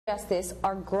justice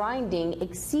are grinding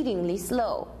exceedingly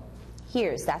slow.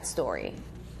 Here's that story.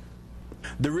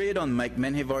 The raid on Mike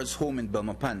Menjivar's home in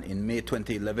Belmopan in May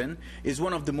 2011 is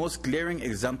one of the most glaring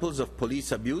examples of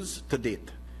police abuse to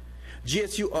date.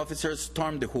 GSU officers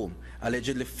stormed the home,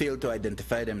 allegedly failed to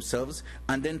identify themselves,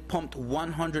 and then pumped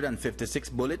 156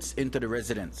 bullets into the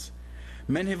residence.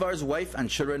 Menjivar's wife and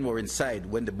children were inside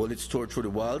when the bullets tore through the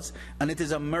walls, and it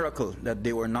is a miracle that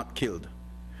they were not killed.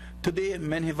 Today,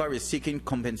 Menjivar is seeking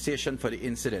compensation for the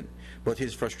incident, but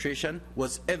his frustration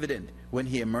was evident when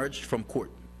he emerged from court.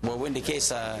 Well, when the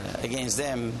case against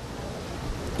them,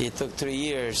 it took 3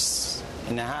 years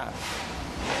and a half.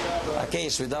 A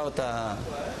case without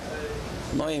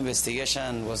no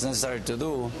investigation was necessary to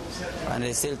do, and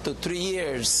it still took 3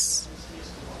 years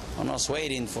on us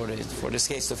waiting for this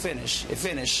case to finish. It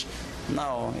finished.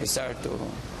 Now it's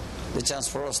the chance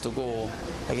for us to go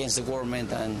against the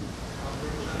government and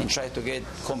try to get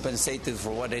compensated for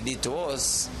what they did to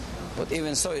us. But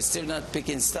even so, it's still not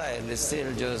picking style. It's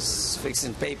still just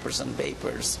fixing papers and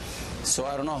papers. So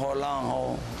I don't know how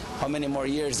long, how many more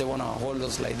years they want to hold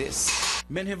us like this.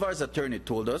 Menjivar's attorney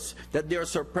told us that they are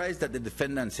surprised that the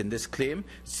defendants in this claim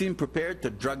seem prepared to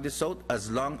drag this out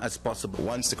as long as possible.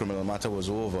 Once the criminal matter was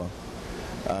over,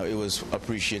 it was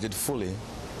appreciated fully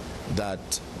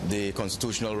that the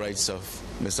constitutional rights of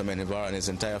Mr. Menjivar and his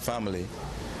entire family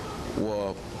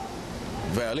were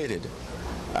violated.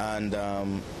 And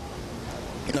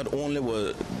not only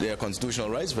were their constitutional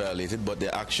rights violated, but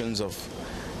the actions of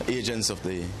agents of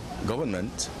the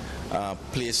government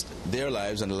placed their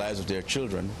lives and the lives of their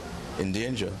children in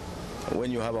danger.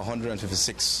 When you have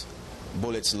 156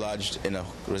 bullets lodged in a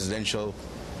residential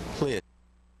place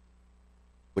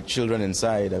with children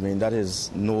inside, I mean, that is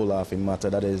no laughing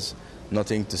matter. That is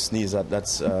nothing to sneeze at.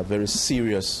 That's a very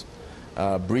serious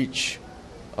breach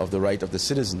of the right of the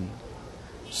citizen.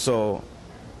 So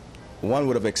one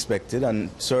would have expected, and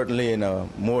certainly in a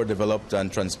more developed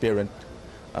and transparent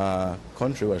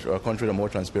country, or a country with a more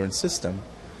transparent system,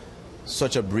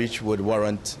 such a breach would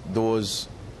warrant those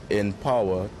in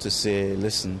power to say,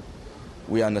 listen,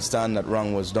 we understand that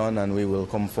wrong was done and we will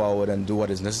come forward and do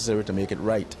what is necessary to make it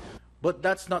right. But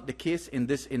that's not the case in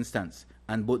this instance,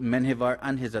 and both Menjivar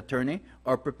and his attorney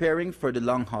are preparing for the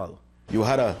long haul. You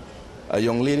had a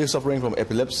young lady suffering from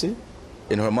epilepsy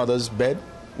in her mother's bed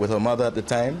with her mother at the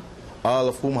time, all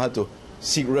of whom had to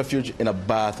seek refuge in a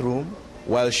bathroom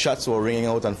while shots were ringing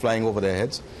out and flying over their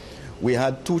heads. We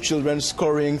had 2 children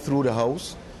scurrying through the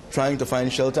house, trying to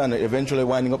find shelter, and eventually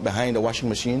winding up behind a washing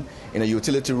machine in a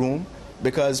utility room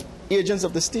because agents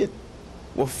of the state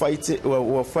were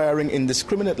firing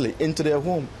indiscriminately into their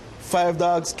home. 5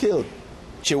 dogs killed,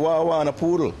 Chihuahua and a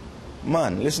poodle.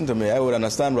 Man, listen to me, I would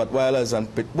understand Rottweilers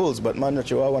and pit bulls, but man, a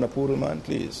Chihuahua and a poodle, man,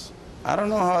 please. I don't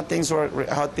know how things work,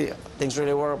 things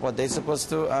really work, but they're supposed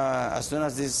to, as soon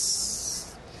as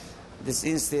this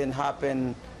incident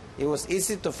happened, it was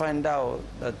easy to find out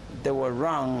that they were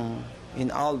wrong in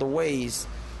all the ways.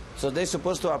 So they're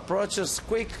supposed to approach us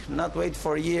quick, not wait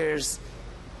for years,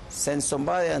 send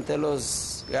somebody and tell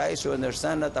us, guys, you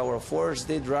understand that our force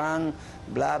did wrong,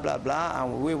 blah, blah, blah,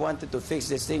 and we wanted to fix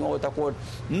this thing out of court.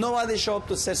 Nobody showed up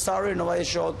to say sorry, nobody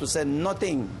showed up to say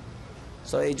nothing.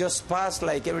 So it just passed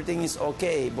like everything is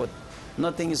okay, but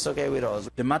nothing is okay with us.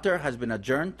 The matter has been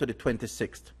adjourned to the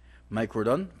 26th. Mike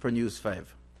Rodon for News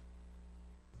 5.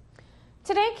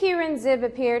 Today, Kieran Zib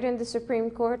appeared in the Supreme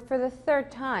Court for the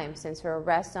 3rd time since her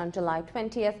arrest on July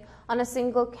 20th on a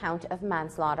single count of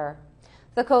manslaughter.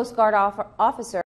 The Coast Guard officer